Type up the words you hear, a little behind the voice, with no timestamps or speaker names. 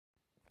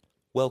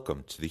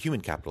Welcome to the Human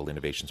Capital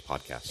Innovations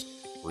Podcast.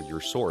 We're your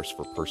source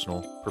for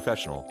personal,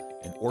 professional,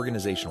 and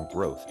organizational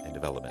growth and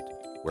development,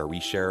 where we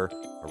share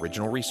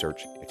original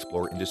research,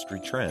 explore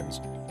industry trends,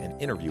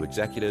 and interview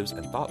executives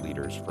and thought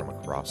leaders from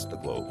across the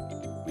globe.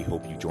 We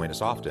hope you join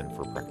us often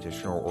for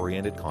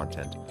practitioner-oriented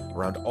content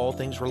around all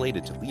things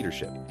related to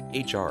leadership,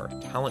 HR,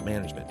 talent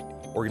management,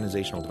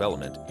 organizational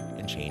development,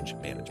 and change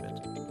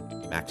management.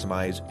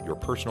 Maximize your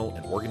personal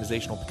and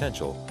organizational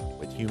potential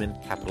with Human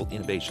Capital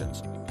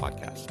Innovations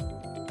Podcast.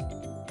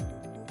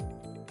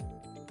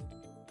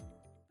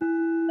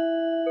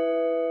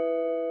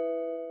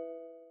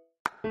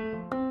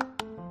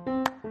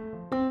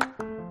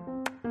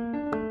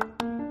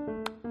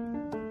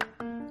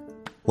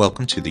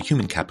 Welcome to the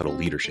Human Capital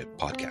Leadership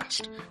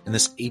Podcast. In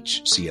this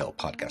HCL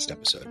podcast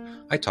episode,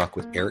 I talk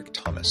with Eric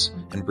Thomas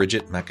and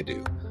Bridgette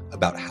McAdoo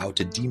about how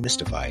to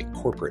demystify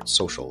corporate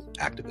social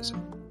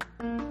activism.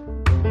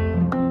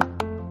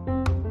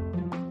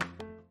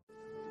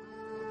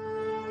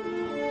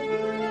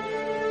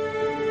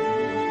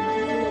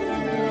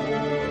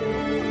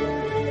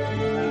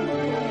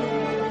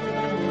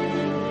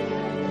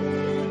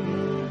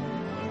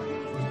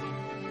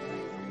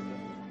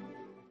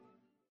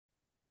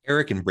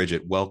 Eric and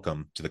Bridgette,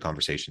 welcome to the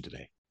conversation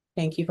today.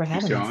 Thank you for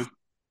having us.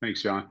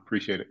 Thanks, John.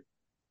 Appreciate it.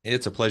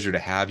 It's a pleasure to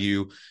have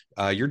you.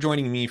 You're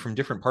joining me from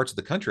different parts of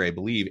the country, I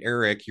believe.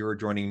 Eric, you're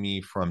joining me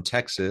from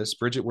Texas.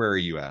 Bridgette, where are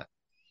you at?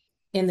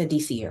 In the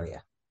DC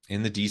area.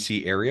 In the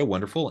DC area.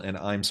 Wonderful. And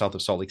I'm south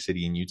of Salt Lake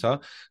City in Utah.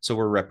 So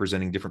we're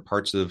representing different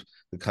parts of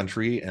the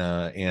country.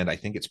 And I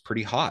think it's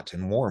pretty hot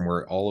and warm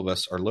where all of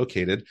us are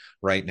located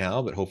right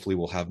now, but hopefully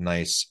we'll have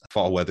nice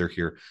fall weather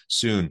here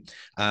soon.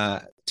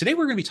 Today,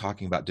 we're going to be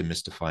talking about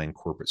demystifying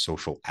corporate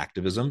social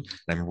activism.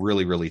 And I'm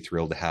really, really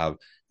thrilled to have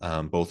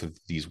both of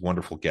these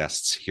wonderful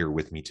guests here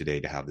with me today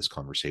to have this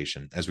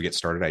conversation. As we get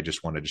started, I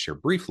just wanted to share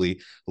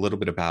briefly a little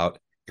bit about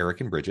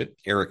Eric and Bridgette.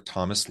 Eric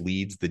Thomas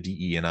leads the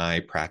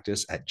DE&I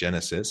practice at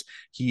Genesis.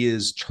 He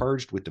is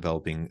charged with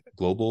developing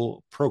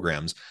global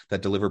programs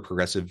that deliver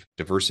progressive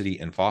diversity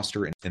and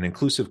foster an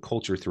inclusive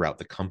culture throughout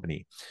the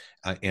company.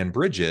 And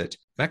Bridgette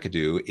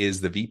McAdoo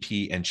is the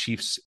VP and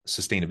Chief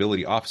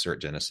Sustainability Officer at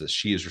Genesis.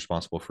 She is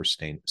responsible for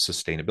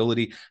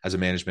sustainability as a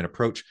management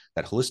approach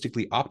that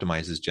holistically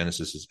optimizes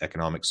Genesis's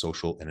economic,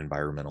 social, and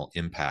environmental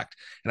impact.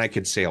 And I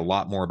could say a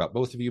lot more about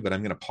both of you, but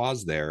I'm going to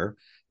pause there,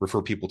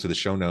 refer people to the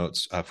show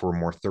notes for a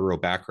more thorough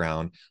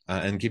background,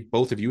 and give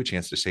both of you a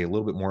chance to say a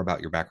little bit more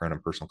about your background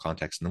and personal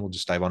context, and then we'll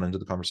just dive on into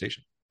the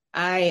conversation.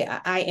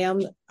 I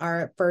am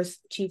our first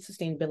Chief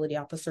Sustainability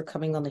Officer,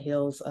 coming on the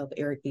heels of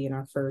Eric being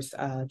our first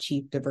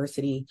Chief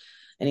Diversity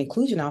and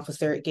Inclusion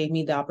Officer. It gave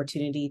me the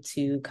opportunity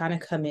to kind of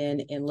come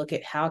in and look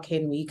at how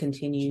can we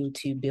continue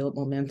to build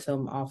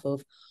momentum off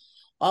of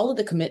all of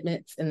the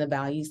commitments and the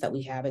values that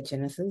we have at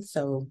Genesis.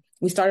 So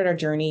we started our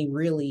journey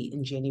really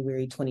in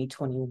January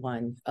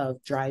 2021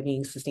 of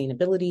driving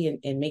sustainability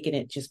and making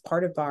it just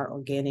part of our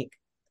organic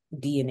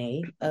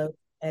DNA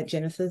at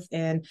Genesis.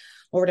 And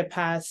over the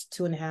past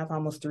 2.5,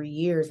 almost 3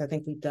 years, I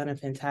think we've done a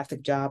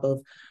fantastic job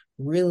of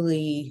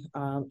really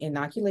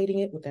inoculating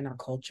it within our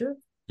culture.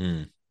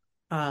 And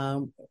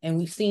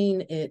we've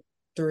seen it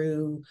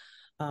through,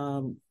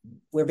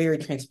 we're very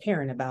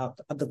transparent about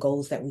the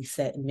goals that we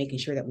set and making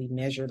sure that we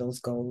measure those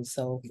goals.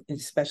 So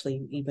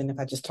especially even if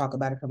I just talk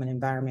about it from an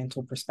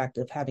environmental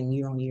perspective, having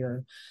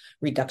year-on-year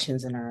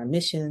reductions in our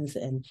emissions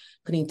and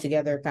putting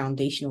together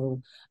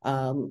foundational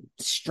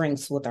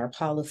strengths with our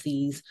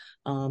policies,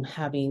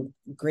 having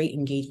great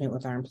engagement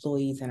with our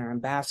employees and our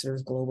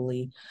ambassadors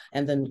globally,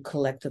 and then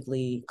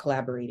collectively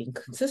collaborating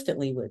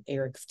consistently with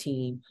Eric's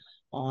team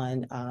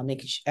on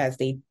making as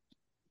they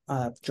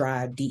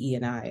drive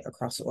DE&I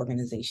across the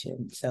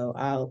organization. So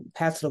I'll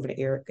pass it over to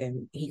Eric,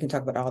 and he can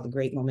talk about all the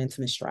great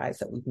momentum and strides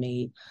that we've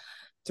made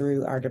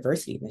through our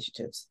diversity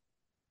initiatives.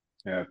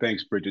 Yeah,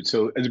 thanks, Bridgette.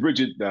 So as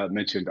Bridgette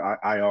mentioned,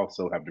 I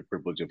also have the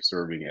privilege of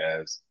serving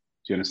as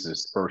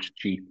Genesis' first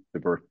Chief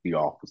Diversity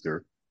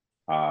Officer.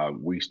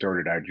 We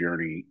started our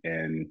journey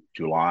in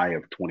July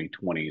of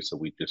 2020, so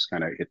we just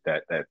kind of hit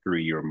that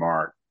 3-year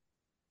mark.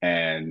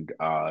 And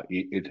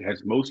it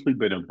has mostly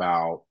been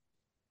about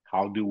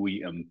how do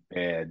we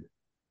embed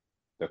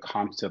the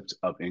concepts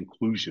of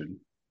inclusion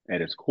at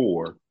its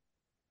core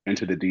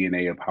into the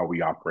DNA of how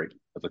we operate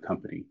as a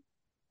company.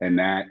 And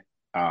that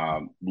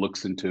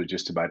looks into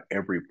just about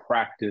every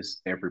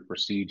practice, every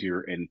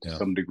procedure, and to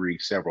some degree,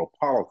 several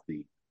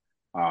policy.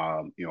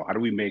 How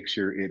do we make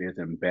sure it is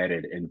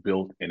embedded and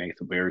built in a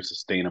very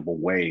sustainable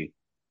way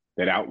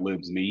that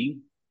outlives me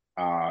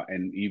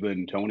and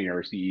even Tony,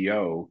 our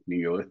CEO,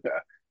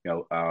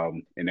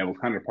 and that was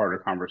kind of part of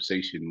the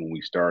conversation when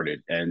we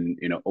started. And,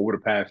 over the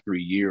past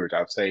 3 years,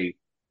 I'd say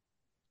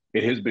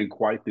it has been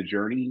quite the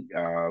journey.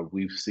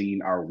 We've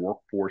seen our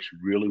workforce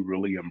really,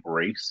 really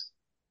embrace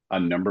a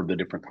number of the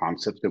different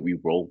concepts that we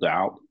rolled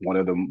out. One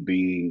of them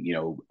being,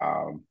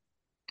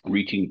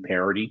 reaching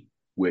parity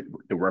with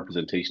the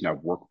representation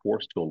of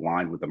workforce to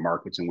align with the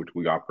markets in which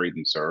we operate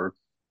and serve.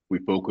 We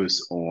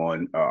focus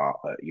on,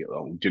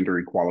 gender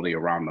equality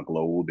around the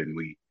globe, and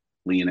we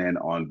lean in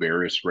on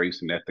various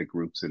race and ethnic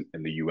groups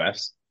in the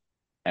U.S.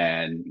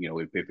 And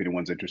if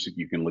anyone's interested,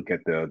 you can look at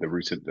the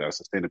recent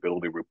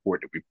sustainability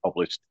report that we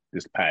published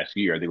this past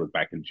year. I think it was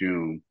back in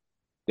June,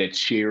 that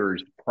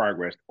shares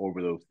progress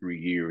over those 3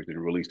 years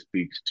and really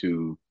speaks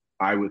to,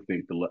 I would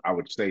say,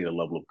 the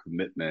level of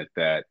commitment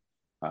that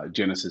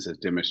Genesis has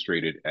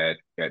demonstrated at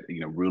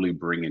really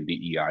bringing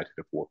DEI to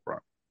the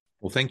forefront.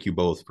 Well, thank you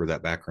both for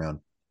that background.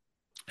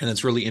 And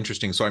it's really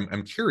interesting. So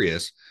I'm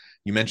curious,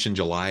 you mentioned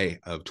July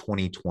of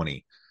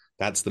 2020.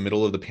 That's the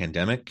middle of the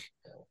pandemic.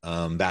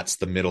 That's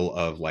the middle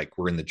of, like,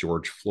 we're in the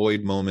George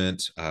Floyd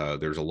moment.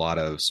 There's a lot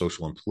of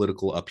social and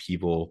political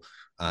upheaval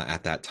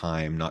at that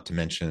time, not to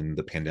mention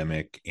the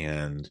pandemic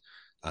and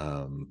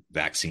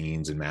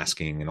vaccines and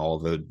masking and all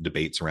the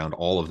debates around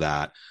all of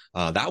that.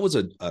 That was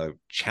a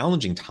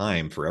challenging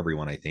time for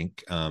everyone, I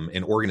think.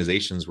 And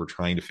organizations were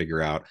trying to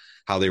figure out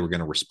how they were going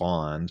to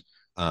respond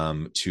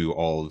to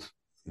all of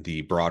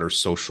the broader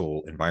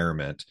social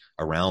environment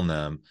around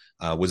them.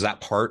 Was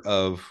that part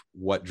of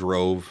what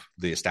drove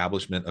the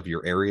establishment of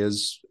your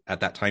areas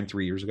at that time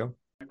 3 years ago?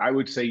 I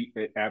would say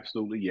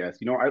absolutely yes.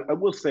 I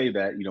will say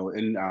that,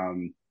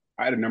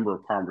 I had a number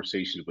of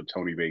conversations with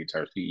Tony Bates,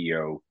 our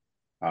CEO,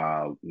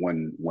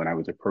 when I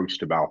was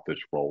approached about this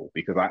role,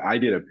 because I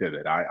did a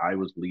pivot. I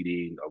was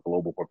leading a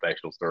global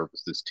professional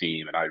services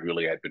team, and I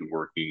really had been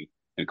working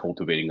and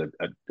cultivating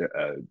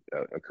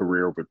a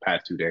career over the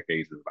past 2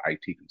 decades as an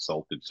IT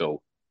consultant.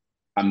 So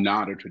I'm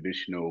not a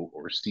traditional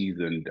or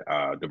seasoned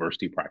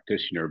diversity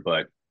practitioner,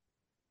 but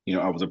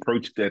I was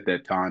approached at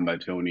that time by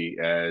Tony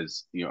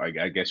as,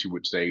 I guess you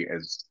would say,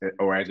 as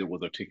it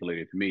was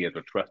articulated to me, as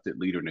a trusted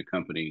leader in the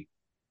company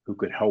who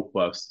could help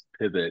us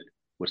pivot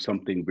with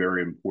something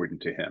very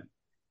important to him.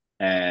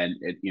 And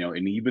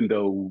and even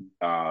though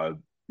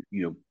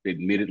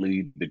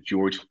admittedly,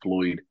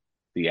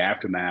 the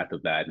aftermath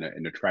of that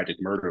and the tragic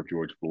murder of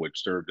George Floyd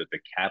served as the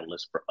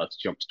catalyst for us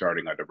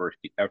jumpstarting our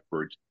diversity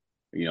efforts.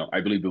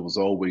 I believe it was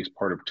always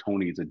part of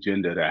Tony's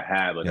agenda to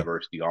have a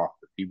diversity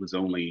office. He was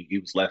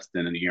less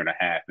than a year and a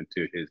half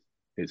into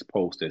his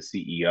post as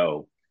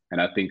CEO.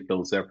 And I think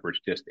those efforts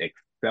just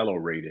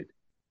accelerated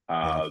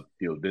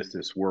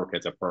this work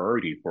as a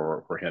priority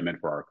for him and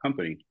for our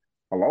company.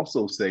 I'll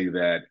also say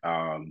that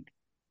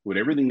with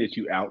everything that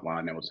you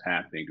outlined that was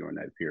happening during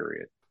that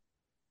period,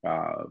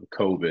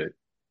 COVID,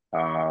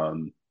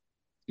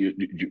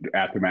 the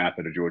aftermath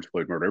of the George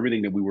Floyd murder,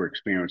 everything that we were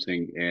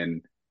experiencing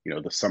in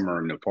the summer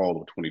and the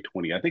fall of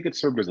 2020, I think it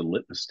served as a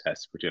litmus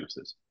test for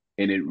Genesis.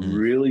 And it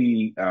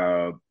really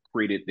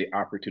created the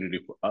opportunity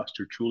for us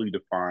to truly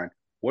define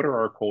what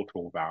are our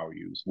cultural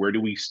values? Where do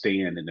we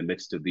stand in the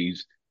midst of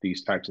these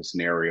types of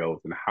scenarios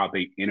and how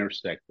they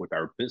intersect with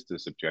our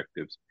business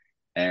objectives?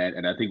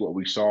 And I think what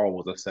we saw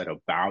was a set of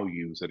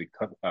values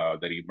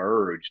that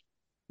emerged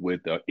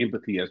with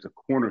empathy as the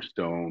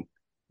cornerstone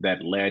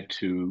that led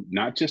to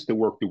not just the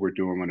work that we're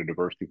doing on the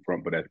diversity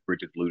front, but as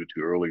Bridgette alluded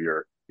to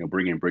earlier,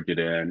 bringing Bridgette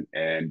in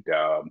and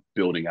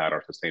building out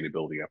our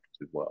sustainability efforts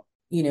as well.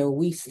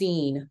 We've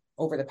seen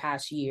over the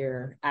past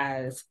year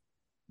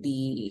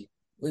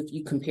if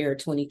you compare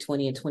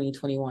 2020 and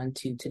 2021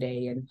 to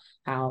today and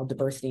how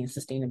diversity and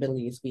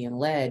sustainability is being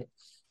led,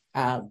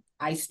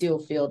 I still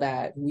feel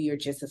that we are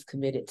just as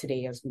committed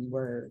today as we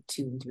were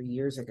 2 and 3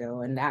 years ago.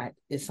 And that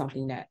is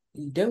something that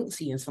you don't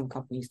see in some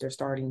companies. They're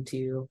starting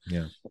to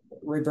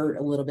revert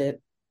a little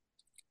bit.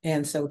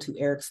 And so to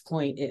Eric's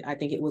point, I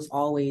think it was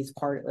always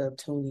part of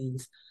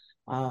Tony's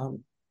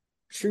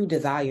true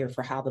desire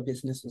for how the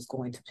business was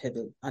going to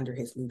pivot under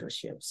his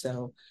leadership.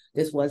 So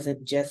this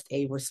wasn't just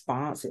a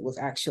response. It was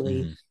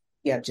actually,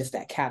 just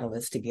that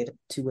catalyst to get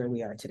to where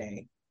we are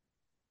today.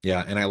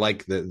 Yeah. And I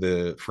like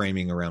the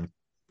framing around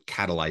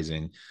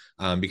catalyzing,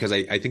 because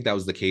I think that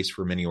was the case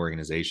for many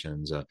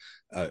organizations.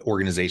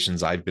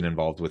 Organizations I've been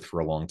involved with for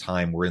a long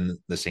time were in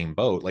the same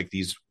boat. Like,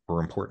 these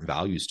were important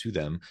values to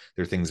them.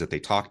 They're things that they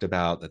talked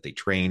about, that they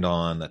trained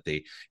on, that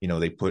they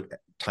put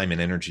time and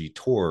energy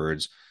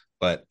towards.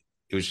 But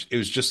it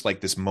was just like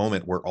this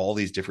moment where all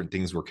these different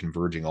things were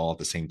converging all at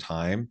the same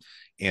time.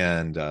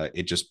 And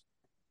it just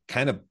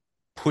kind of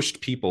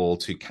pushed people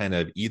to kind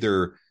of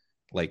either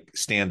like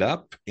stand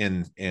up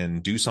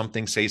and do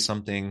something, say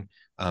something,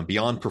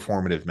 beyond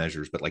performative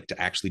measures, but like to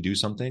actually do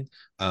something,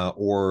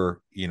 or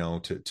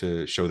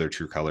to show their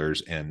true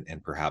colors,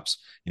 and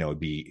perhaps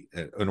be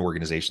an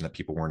organization that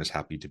people weren't as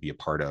happy to be a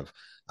part of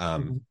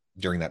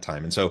during that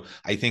time. And so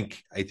I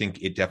think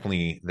it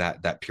definitely,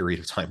 that period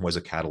of time was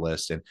a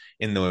catalyst.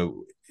 And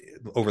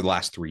over the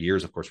last 3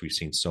 years, of course, we've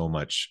seen so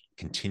much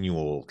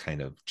continual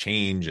kind of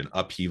change and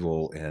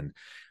upheaval, and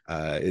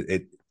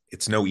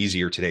it's no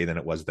easier today than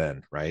it was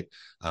then, right?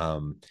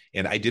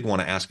 And I did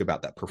want to ask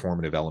about that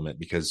performative element,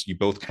 because you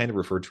both kind of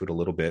referred to it a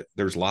little bit.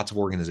 There's lots of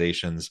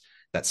organizations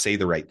that say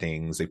the right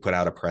things. They put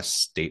out a press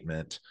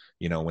statement,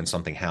 when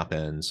something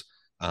happens,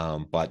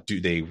 but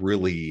do they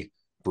really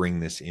bring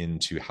this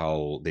into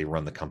how they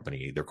run the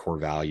company, their core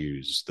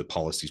values, the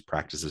policies,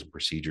 practices, and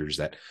procedures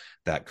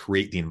that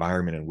create the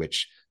environment in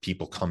which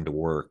people come to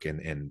work,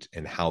 and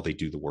how they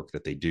do the work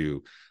that they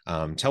do.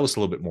 Tell us a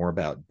little bit more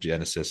about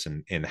Genesis,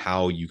 and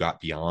how you got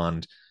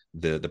beyond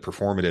the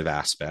performative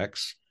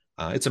aspects.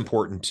 It's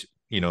important,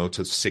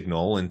 to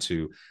signal and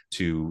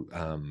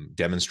to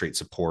demonstrate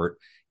support,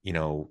 in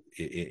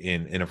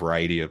a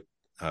variety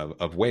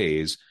of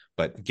ways,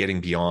 but getting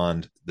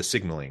beyond the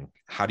signaling,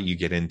 how do you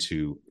get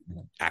into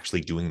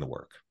actually doing the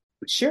work?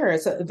 Sure,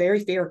 it's a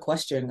very fair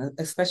question,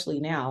 especially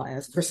now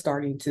as we're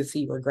starting to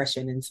see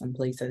regression in some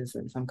places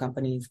and some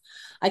companies.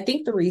 I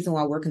think the reason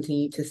why we're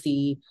continuing to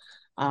see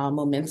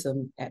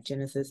momentum at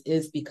Genesis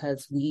is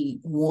because we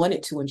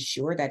wanted to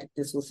ensure that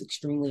this was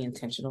extremely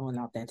intentional and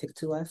authentic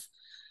to us.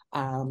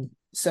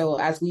 So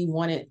as we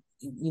wanted,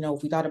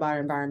 if we thought about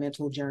our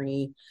environmental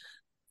journey,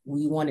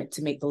 we wanted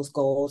to make those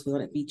goals. We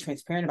want to be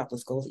transparent about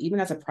those goals, even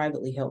as a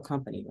privately held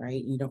company,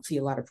 right? You don't see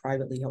a lot of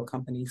privately held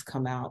companies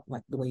come out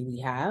like the way we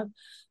have.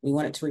 We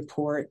wanted to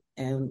report.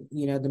 And,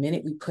 the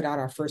minute we put out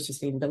our first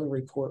sustainability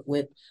report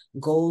with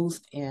goals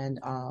and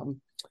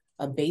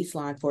a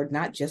baseline for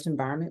not just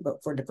environment,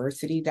 but for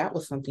diversity, that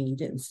was something you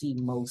didn't see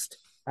most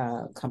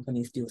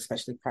companies do,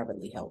 especially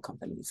privately held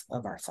companies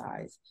of our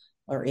size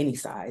or any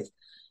size.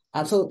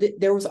 So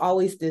there was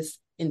always this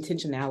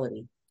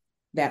intentionality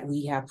that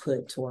we have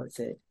put towards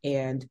it.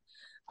 And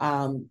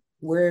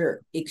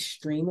we're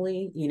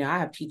extremely, I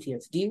have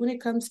PTSD when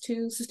it comes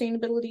to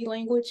sustainability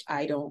language.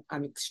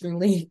 I'm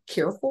extremely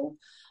careful.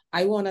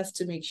 I want us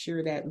to make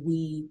sure that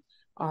we,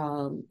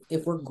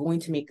 if we're going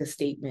to make a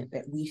statement,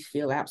 that we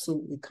feel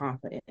absolutely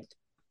confident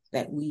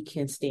that we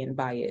can stand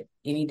by it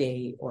any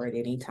day or at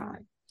any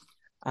time.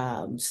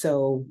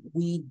 So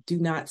we do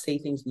not say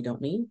things we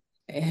don't mean.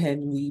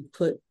 And we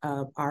put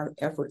our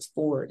efforts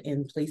forward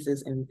in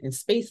places and in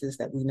spaces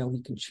that we know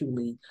we can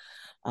truly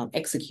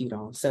execute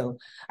on. So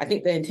I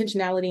think the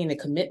intentionality and the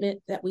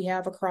commitment that we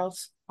have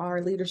across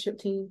our leadership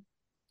team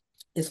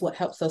is what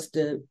helps us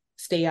to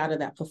stay out of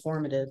that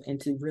performative and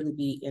to really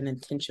be an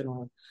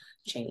intentional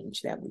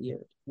change that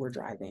we're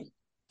driving.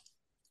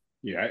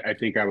 Yeah, I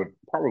think I would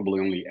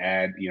probably only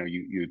add,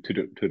 you to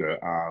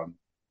the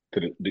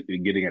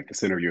getting at the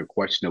center of your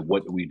question of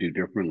what do we do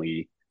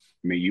differently.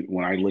 I mean,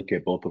 when I look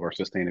at both of our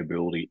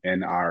sustainability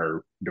and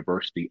our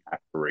diversity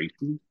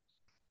aspirations,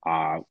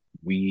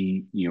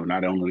 we,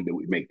 not only that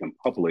we make them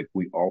public,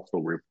 we also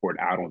report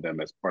out on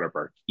them as part of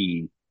our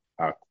key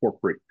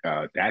corporate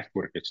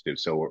dashboard initiative.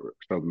 So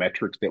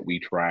metrics that we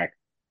track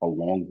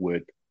along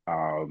with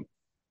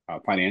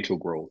financial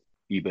growth,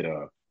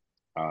 EBITDA,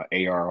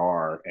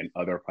 ARR, and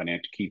other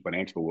key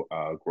financial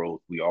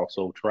growth, we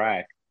also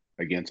track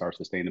against our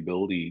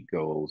sustainability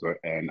goals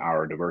and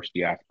our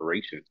diversity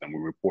aspirations, and we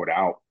report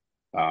out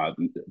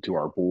to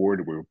our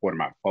board. We report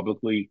them out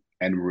publicly,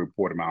 and we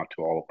report them out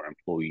to all of our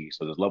employees.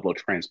 So there's a level of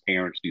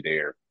transparency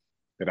there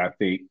that I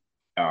think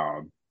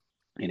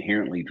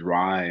inherently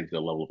drives a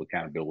level of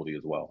accountability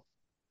as well.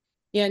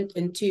 Yeah,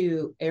 and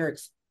to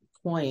Eric's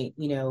point,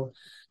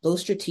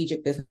 those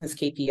strategic business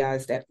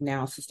KPIs that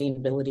now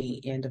sustainability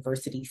and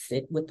diversity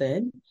sit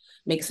within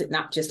makes it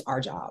not just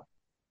our job.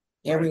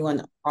 Right.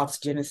 Everyone across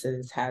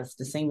Genesis has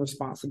the same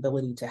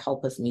responsibility to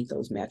help us meet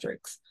those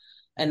metrics.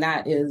 And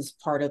that is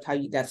part of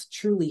that's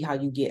truly how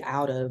you get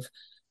out of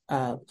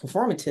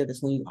performative,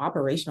 is when you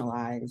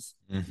operationalize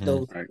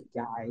those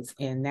guys.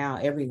 And now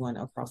everyone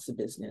across the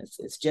business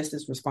is just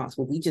as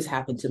responsible. We just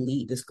happen to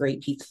lead this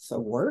great piece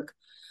of work,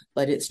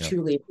 but it's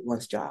truly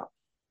everyone's job.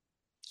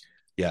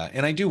 Yeah.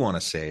 And I do want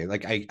to say,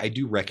 I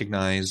do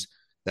recognize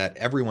that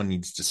everyone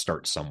needs to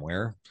start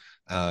somewhere.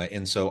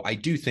 And so I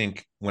do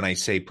think when I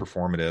say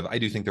performative, I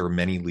do think there are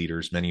many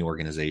leaders, many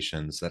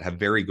organizations that have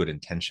very good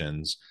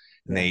intentions.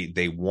 And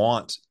they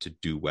want to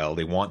do well.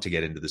 They want to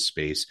get into the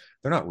space.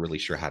 They're not really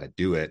sure how to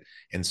do it.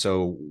 And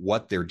so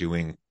what they're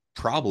doing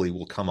probably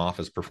will come off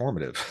as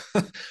performative.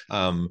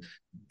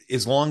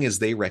 As long as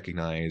they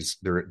recognize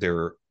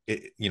there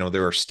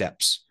are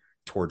steps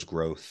towards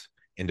growth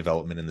and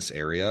development in this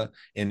area,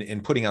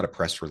 and putting out a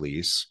press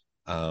release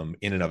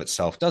in and of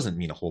itself doesn't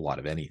mean a whole lot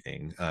of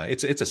anything.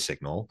 It's a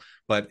signal,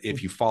 but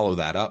if you follow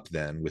that up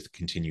then with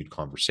continued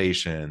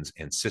conversations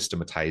and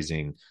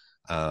systematizing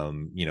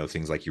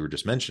things like you were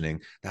just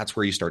mentioning, that's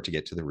where you start to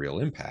get to the real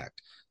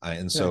impact.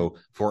 And so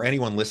for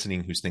anyone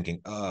listening who's thinking,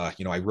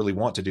 I really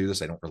want to do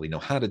this, I don't really know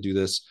how to do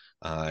this.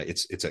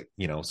 It's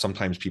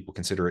sometimes people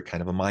consider it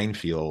kind of a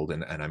minefield,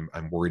 and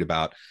I'm worried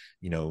about,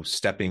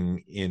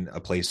 stepping in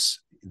a place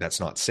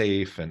that's not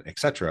safe, and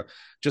etc.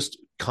 Just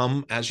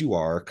come as you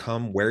are,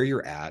 come where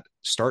you're at,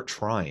 start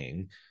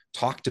trying,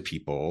 talk to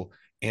people,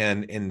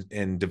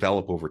 and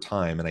develop over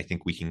time. And I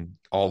think we can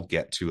all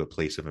get to a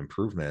place of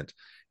improvement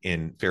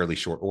in fairly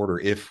short order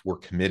if we're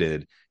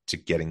committed to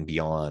getting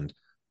beyond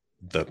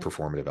the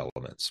performative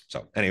elements.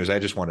 So anyways, I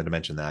just wanted to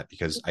mention that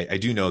because I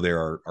do know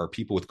there are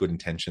people with good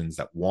intentions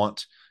that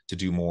want to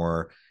do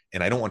more,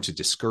 and I don't want to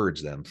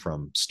discourage them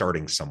from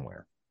starting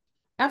somewhere.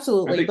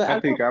 Absolutely.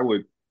 I think I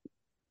would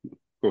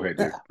go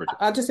ahead.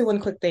 I'll just say one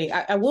quick thing.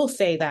 I will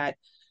say that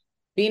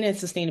being in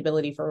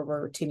sustainability for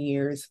over 10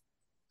 years,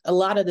 a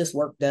lot of this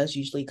work does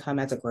usually come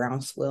as a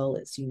groundswell.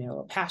 It's,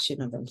 a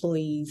passion of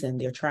employees and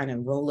they're trying to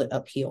roll it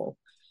uphill.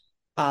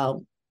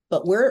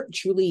 But where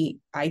truly,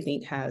 I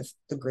think, has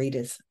the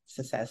greatest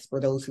success for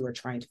those who are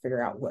trying to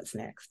figure out what's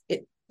next.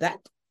 If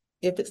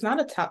it's not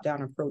a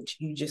top-down approach,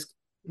 you just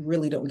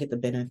really don't get the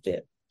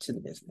benefit to the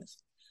business.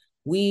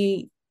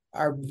 We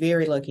are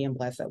very lucky and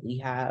blessed that we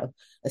have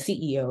a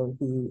CEO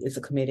who is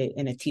committed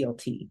and a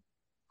TLT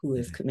who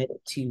is committed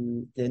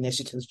to the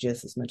initiatives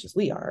just as much as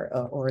we are,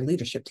 or a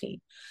leadership team.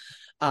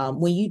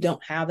 When you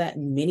don't have that,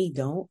 and many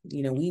don't,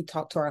 we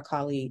talk to our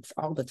colleagues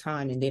all the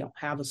time and they don't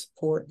have the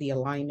support, the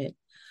alignment,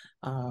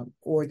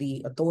 or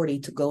the authority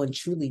to go and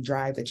truly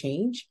drive the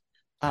change.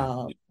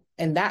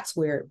 And that's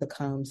where it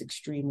becomes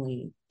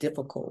extremely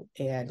difficult,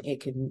 and it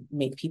can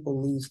make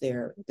people lose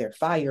their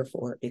fire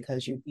for it,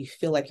 because you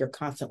feel like you're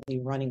constantly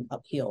running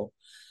uphill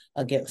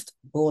against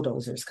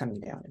bulldozers coming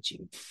down at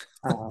you.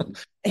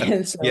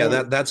 And so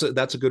yeah, that's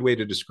a good way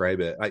to describe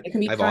it. It can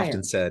be I've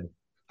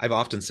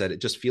often said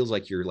it just feels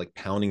like you're like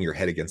pounding your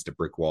head against a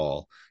brick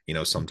wall,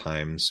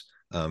 sometimes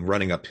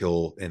running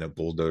uphill and a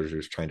bulldozer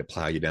is trying to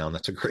plow you down.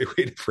 That's a great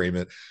way to frame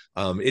it.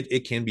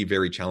 It can be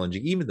very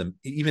challenging,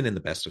 even in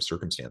the best of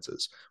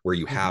circumstances where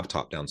you have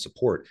top-down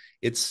support.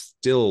 It's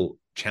still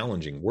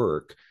challenging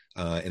work.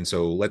 And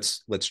so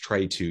let's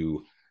try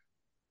to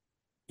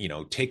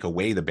take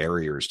away the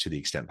barriers to the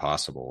extent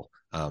possible,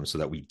 so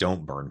that we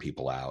don't burn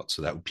people out,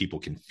 so that people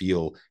can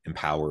feel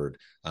empowered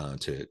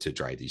to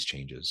drive these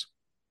changes.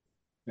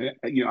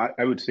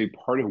 I would say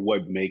part of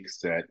what makes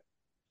that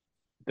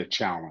the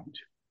challenge,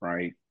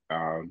 right,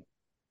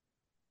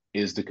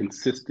 is the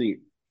consistent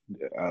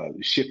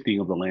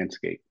shifting of the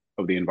landscape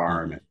of the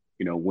environment.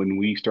 When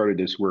we started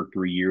this work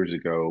 3 years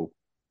ago,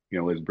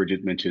 as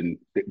Bridgette mentioned,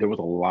 there was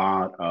a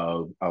lot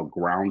of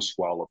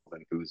groundswell of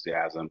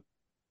enthusiasm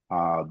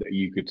that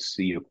you could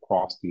see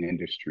across the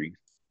industry.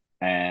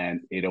 And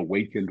it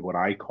awakened what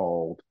I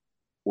called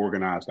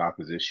organized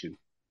opposition.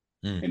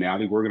 And now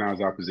the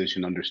organized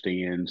opposition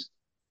understands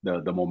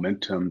the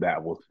momentum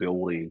that was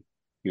building,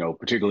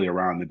 particularly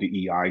around the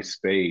DEI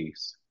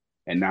space.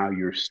 And now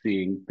you're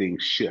seeing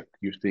things shift.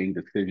 You're seeing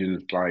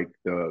decisions like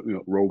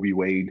the Roe v.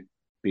 Wade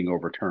being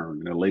overturned,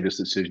 and the latest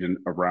decision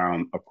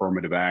around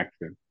affirmative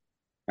action.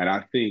 And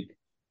I think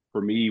for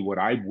me, what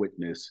I've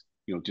witnessed,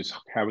 just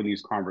having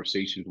these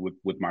conversations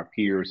with my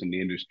peers in the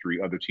industry,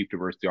 other chief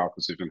diversity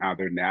officers, and how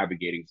they're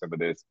navigating some of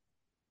this,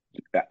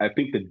 I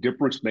think the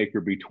difference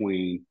maker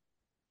between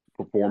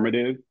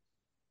performative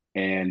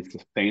and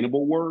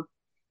sustainable work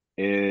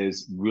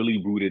is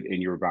really rooted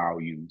in your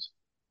values.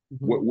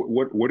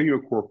 What are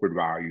your corporate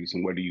values,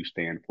 and what do you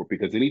stand for?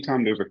 Because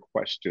anytime there's a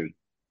question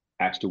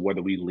as to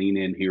whether we lean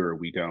in here or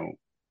we don't,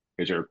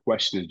 is there a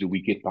question is, do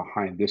we get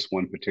behind this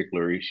one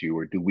particular issue,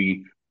 or do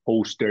we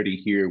hold steady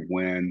here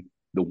when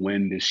the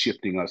wind is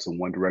shifting us in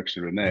one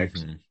direction or the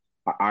next?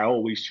 I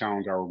always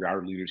challenge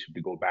our leadership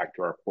to go back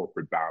to our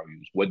corporate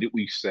values. What did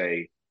we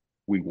say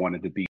we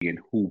wanted to be and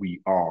who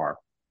we are?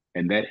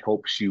 And that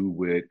helps you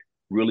with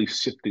really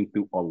sifting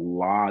through a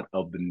lot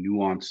of the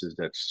nuances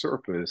that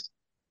surface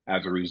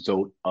as a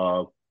result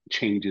of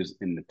changes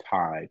in the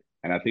tide.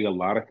 And I think a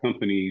lot of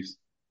companies,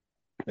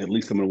 at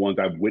least some of the ones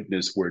I've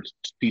witnessed, where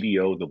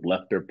CDOs have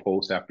left their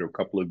posts after a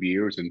couple of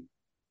years, and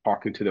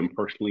talking to them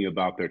personally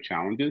about their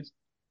challenges,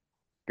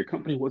 the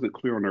company wasn't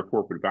clear on their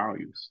corporate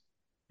values.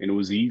 And it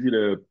was easy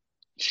to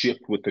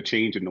shift with the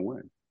change in the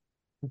wind.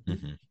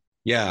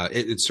 Yeah,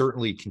 it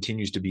certainly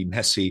continues to be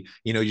messy.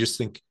 You just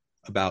think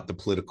about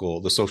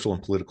the social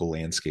and political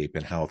landscape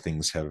and how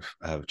things have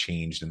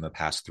changed in the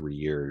past 3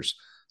 years.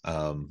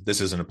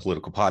 This isn't a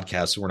political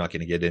podcast, so we're not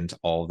going to get into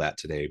all of that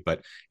today,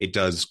 but it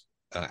does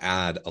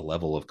add a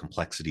level of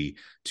complexity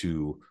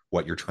to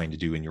what you're trying to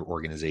do in your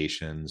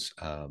organizations,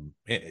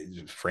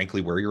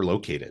 frankly, where you're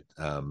located,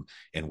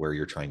 and where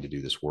you're trying to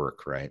do this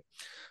work, right?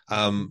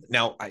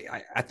 Now,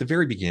 I at the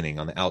very beginning,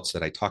 on the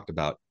outset, I talked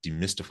about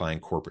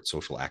demystifying corporate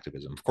social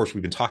activism. Of course,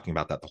 we've been talking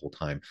about that the whole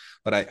time,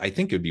 but I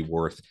think it would be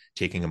worth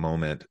taking a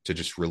moment to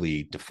just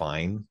really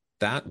define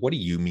that. What do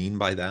you mean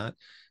by that?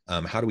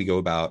 How do we go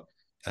about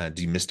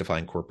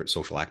demystifying corporate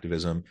social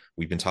activism?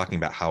 We've been talking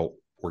about how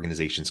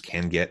organizations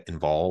can get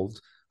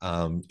involved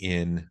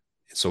in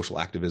social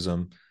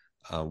activism.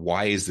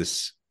 Why is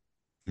this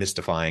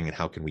mystifying, and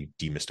how can we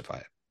demystify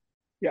it?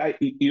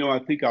 Yeah, I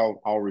think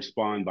I'll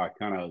respond by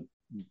kind of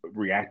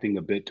reacting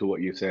a bit to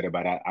what you said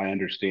about. I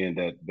understand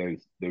that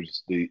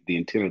there's the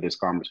intent of this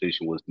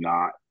conversation was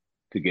not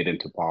to get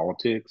into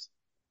politics,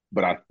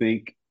 but I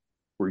think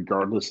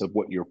regardless of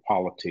what your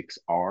politics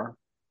are,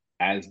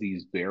 as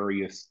these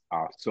various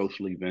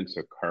social events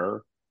occur,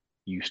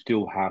 you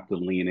still have to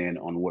lean in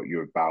on what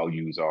your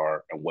values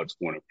are and what's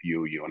going to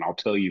fuel you. And I'll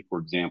tell you, for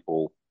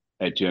example,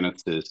 at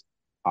Genesis,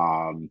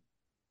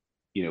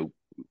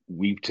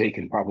 we've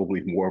taken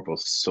probably more of a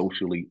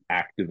socially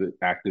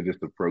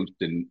activist approach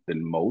than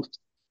most.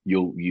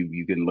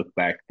 You can look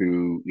back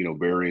through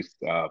various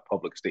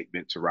public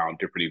statements around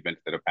different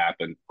events that have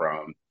happened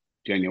from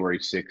January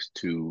 6th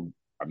to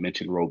I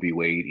mentioned Roe v.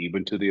 Wade,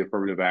 even to the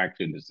affirmative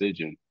action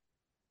decision.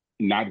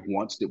 Not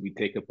once did we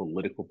take a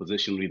political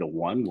position, either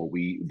one, where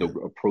the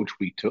approach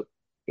we took,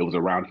 it was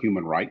around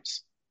human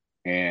rights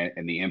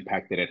and the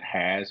impact that it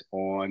has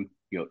on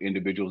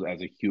individuals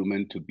as a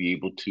human to be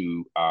able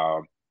to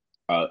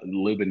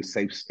live in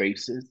safe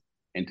spaces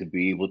and to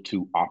be able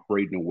to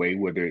operate in a way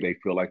where they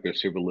feel like their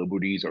civil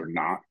liberties are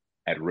not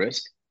at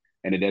risk.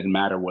 And it doesn't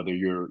matter whether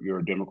you're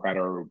a Democrat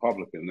or a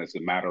Republican. It's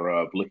a matter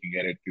of looking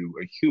at it through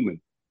a human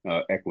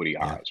equity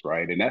eyes,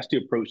 right? And that's the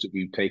approach that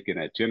we've taken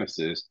at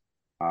Genesis,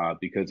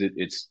 because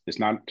it's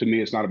not, to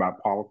me, it's not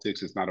about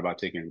politics. It's not about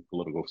taking a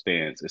political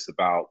stance. It's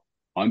about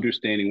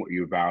understanding what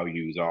your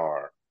values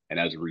are, and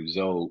as a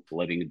result,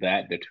 letting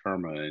that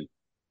determine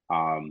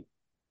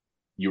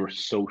your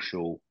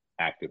social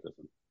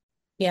activism.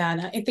 Yeah,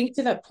 and I think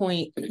to that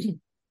point,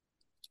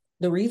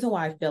 the reason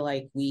why I feel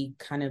like we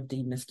kind of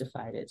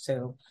demystified it.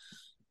 So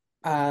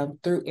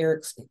through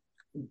Eric's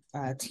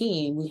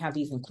team, we have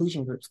these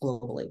inclusion groups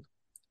globally.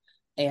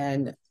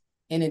 And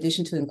in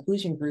addition to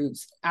inclusion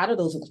groups, out of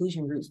those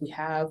inclusion groups, we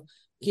have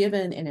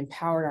given and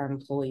empowered our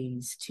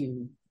employees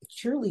to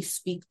truly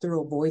speak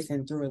through a voice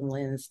and through a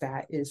lens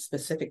that is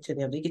specific to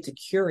them. They get to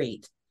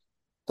curate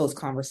those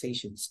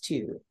conversations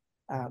too.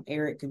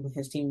 Eric and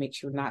his team make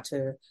sure not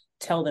to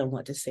tell them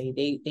what to say.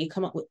 They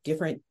come up with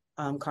different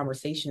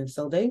conversations.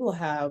 So they will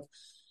have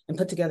and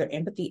put together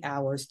empathy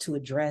hours to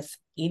address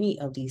any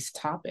of these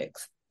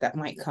topics that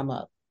might come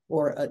up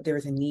or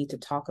there's a need to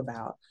talk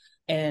about.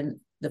 And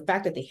the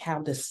fact that they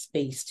have this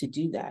space to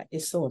do that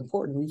is so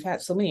important. We've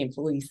had so many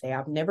employees say,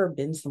 I've never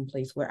been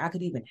someplace where I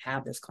could even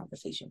have this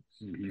conversation.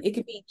 Mm-hmm. It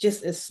could be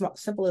just as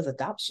simple as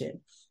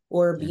adoption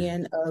or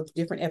being of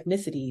different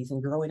ethnicities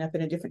and growing up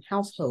in a different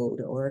household.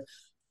 Or,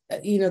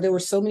 there were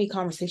so many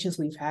conversations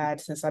we've had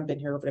since I've been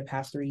here over the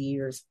past 3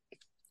 years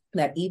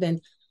that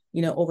even,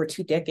 over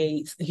 2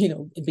 decades,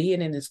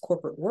 being in this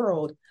corporate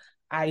world,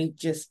 I've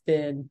just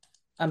been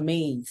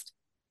amazed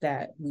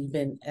that we've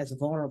been as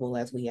vulnerable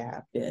as we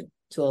have been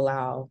to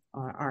allow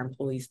our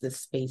employees this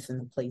space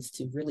and a place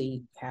to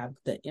really have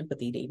the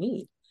empathy they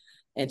need.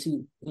 And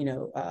to,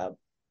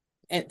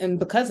 and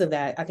because of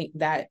that, I think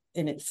that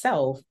in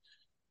itself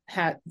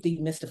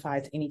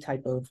demystifies any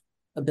type of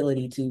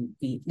ability to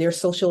be, their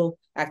social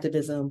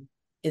activism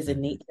is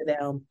innate to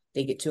them.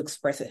 They get to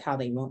express it how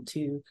they want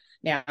to.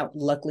 Now,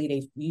 luckily,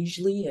 they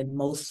usually and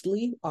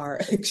mostly are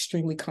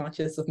extremely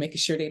conscious of making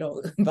sure they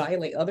don't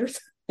violate others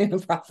in the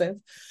process.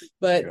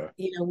 But,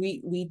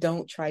 we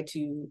don't try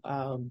to,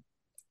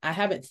 I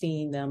haven't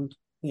seen them,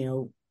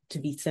 to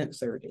be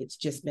censored. It's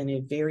just been a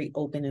very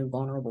open and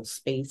vulnerable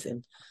space.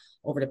 And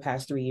over the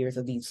past 3 years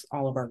of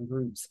all of our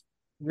groups,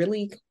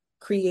 really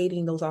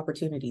creating those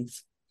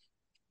opportunities.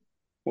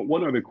 Well,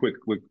 one other quick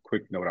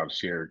note I'll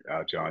share,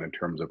 John, in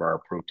terms of our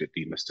approach at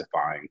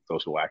demystifying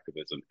social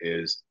activism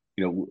is,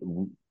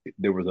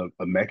 there was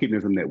a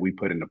mechanism that we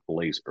put into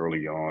place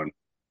early on,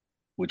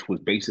 which was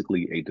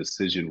basically a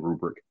decision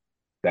rubric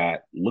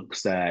that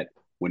looks at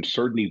when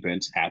certain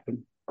events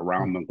happen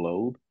around the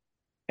globe,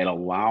 it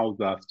allows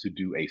us to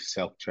do a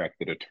self-check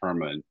to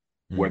determine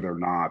whether or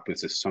not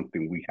this is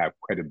something we have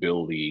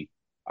credibility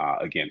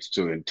against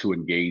to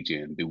engage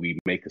in. Do we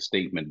make a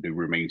statement? Do we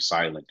remain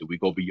silent? Do we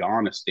go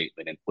beyond a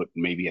statement and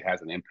maybe it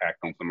has an impact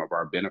on some of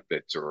our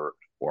benefits or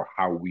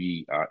how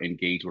we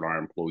engage with our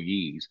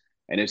employees?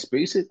 And it's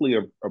basically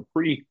a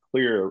pretty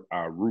clear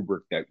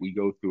rubric that we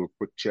go through a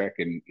quick check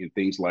and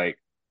things like,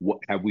 what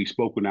have we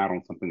spoken out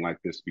on something like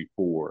this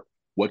before?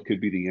 What could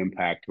be the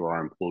impact to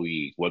our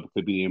employees? What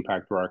could be the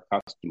impact to our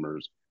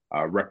customers?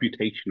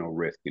 Reputational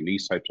risk and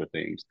these types of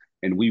things.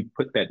 And we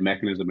put that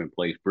mechanism in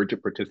place.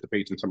 Bridgette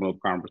participates in some of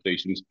those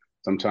conversations.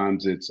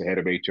 Sometimes it's the head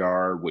of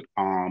HR with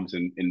comms,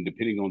 and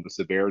depending on the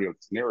severity of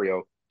the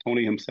scenario,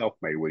 Tony himself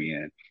may weigh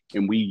in.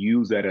 And we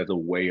use that as a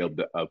way of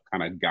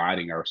kind of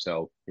guiding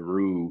ourselves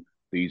through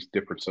these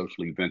different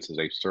social events as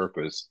they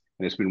surface.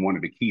 And it's been one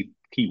of the key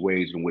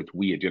ways in which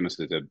we at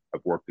Genesis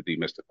have worked to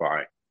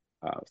demystify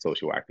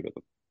social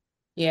activism.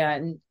 Yeah,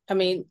 and I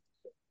mean,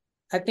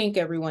 I think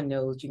everyone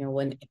knows,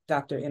 when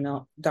Dr.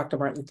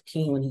 Martin Luther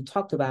King, when he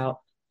talked about,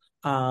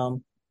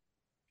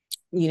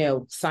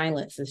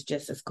 silence is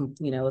just as,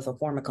 as a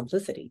form of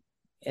complicity.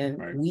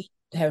 And we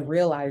have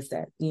realized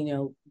that,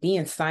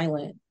 being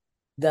silent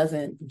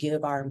doesn't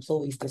give our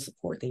employees the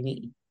support they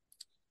need.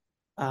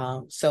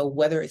 So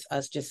whether it's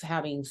us just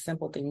having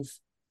simple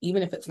things,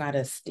 even if it's not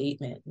a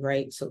statement,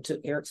 right? So to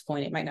Eric's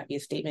point, it might not be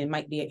a statement, it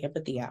might be an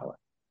empathy hour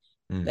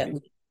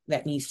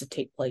that needs to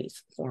take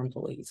place for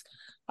employees.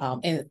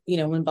 And,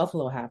 when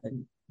Buffalo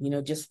happened,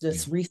 just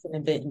this recent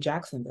event in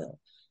Jacksonville,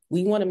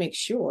 we want to make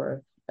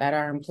sure that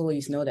our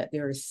employees know that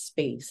there is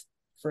space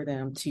for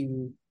them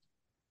to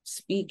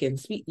speak.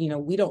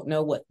 We don't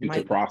know what it's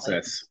a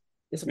process.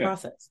 It's a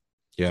process.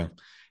 Yeah.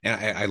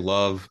 And I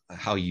love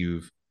how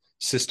you've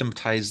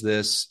systematized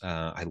this.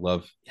 I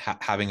love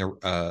having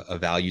a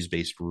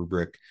values-based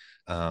rubric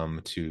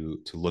to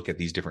look at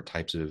these different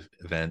types of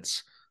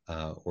events.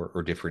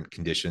 Or different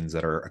conditions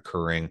that are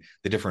occurring,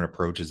 the different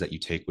approaches that you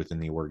take within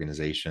the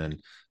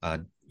organization,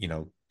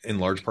 in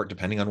large part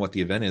depending on what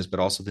the event is, but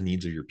also the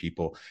needs of your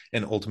people,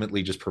 and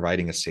ultimately just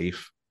providing a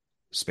safe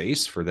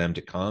space for them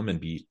to come and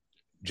be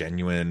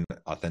genuine,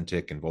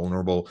 authentic, and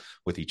vulnerable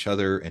with each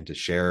other and to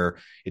share.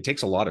 It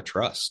takes a lot of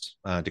trust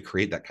to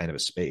create that kind of a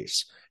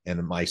space.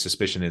 And my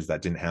suspicion is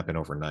that didn't happen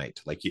overnight.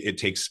 Like it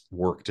takes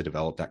work to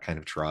develop that kind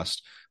of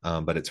trust,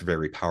 but it's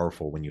very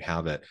powerful when you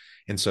have it.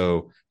 And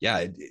so,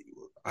 yeah,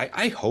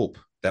 I hope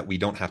that we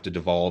don't have to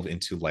devolve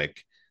into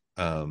like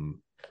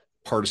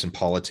partisan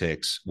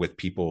politics with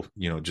people,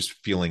 just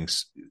feeling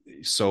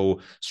so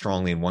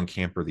strongly in one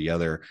camp or the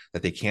other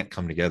that they can't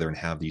come together and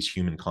have these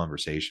human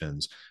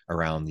conversations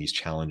around these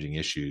challenging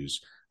issues.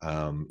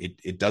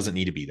 It doesn't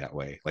need to be that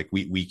way. Like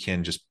we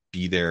can just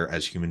be there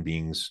as human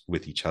beings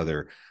with each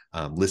other,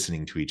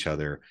 listening to each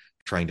other,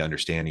 trying to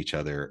understand each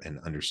other and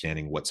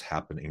understanding what's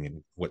happening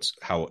and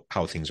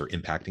how things are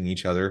impacting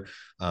each other.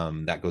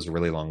 That goes a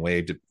really long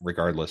way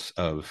regardless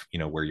of,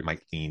 where you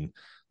might lean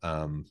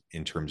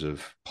in terms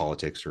of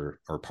politics or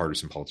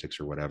partisan politics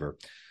or whatever.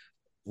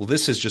 Well,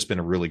 this has just been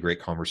a really great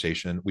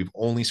conversation. We've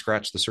only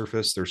scratched the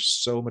surface. There's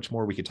so much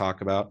more we could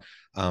talk about,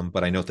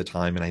 but I know at the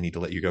time and I need to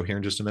let you go here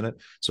in just a minute.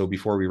 So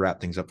before we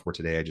wrap things up for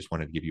today, I just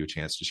wanted to give you a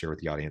chance to share with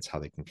the audience how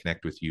they can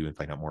connect with you and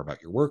find out more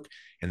about your work,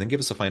 and then give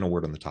us a final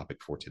word on the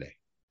topic for today.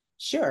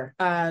 Sure.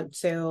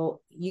 So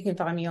you can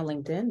find me on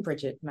LinkedIn,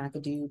 Bridgette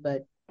McAdoo,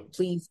 but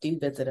please do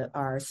visit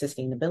our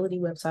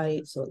sustainability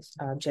website. So it's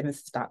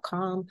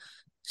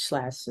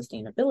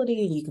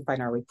genesis.com/sustainability. You can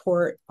find our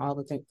report, all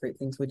the great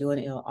things we're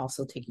doing. It'll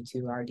also take you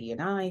to our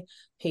D&I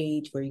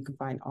page where you can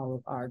find all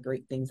of our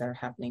great things that are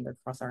happening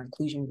across our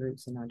inclusion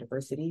groups and our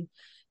diversity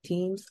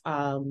teams.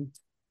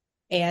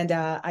 And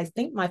I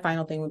think my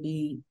final thing would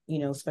be,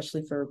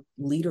 especially for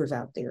leaders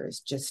out there, is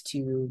just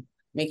to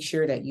make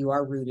sure that you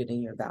are rooted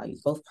in your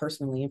values, both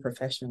personally and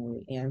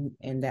professionally,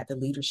 and that the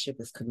leadership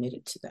is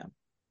committed to them.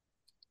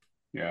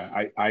 Yeah,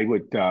 I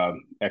would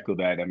echo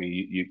that. I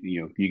mean,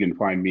 you can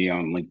find me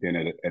on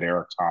LinkedIn at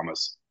Eric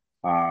Thomas,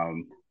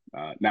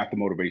 not the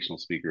motivational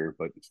speaker,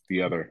 but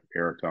the other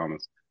Eric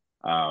Thomas.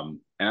 And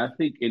I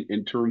think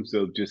in terms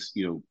of just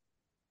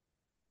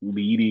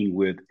leading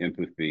with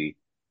empathy,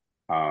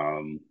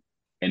 and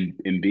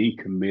being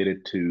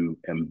committed to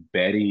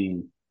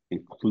embedding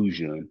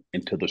inclusion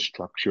into the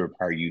structure of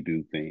how you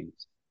do things.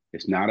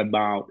 It's not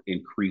about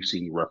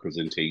increasing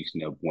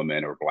representation of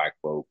women or Black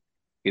folk.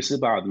 It's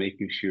about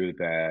making sure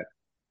that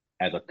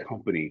as a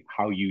company,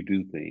 how you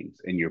do things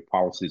and your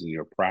policies and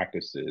your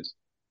practices,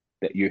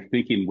 that you're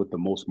thinking with the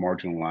most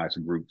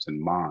marginalized groups in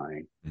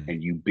mind,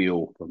 and you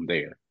build from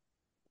there.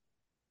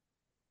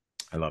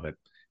 I love it.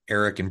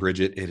 Eric and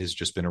Bridgette, it has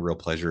just been a real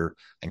pleasure.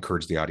 I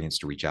encourage the audience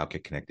to reach out,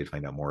 get connected,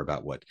 find out more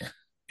about what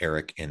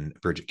Eric and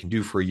Bridgette can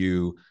do for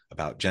you,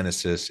 about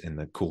Genesis and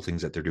the cool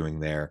things that they're doing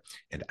there.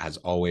 And as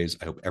always,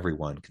 I hope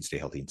everyone can stay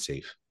healthy and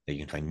safe, that you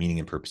can find meaning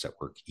and purpose at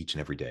work each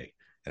and every day.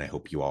 And I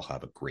hope you all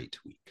have a great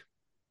week.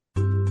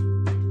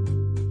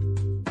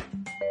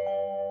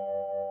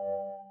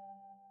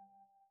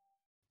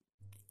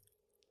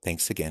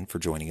 Thanks again for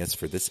joining us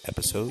for this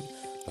episode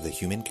of the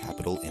Human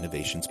Capital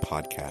Innovations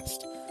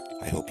Podcast.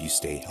 I hope you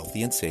stay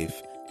healthy and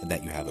safe and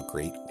that you have a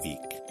great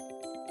week.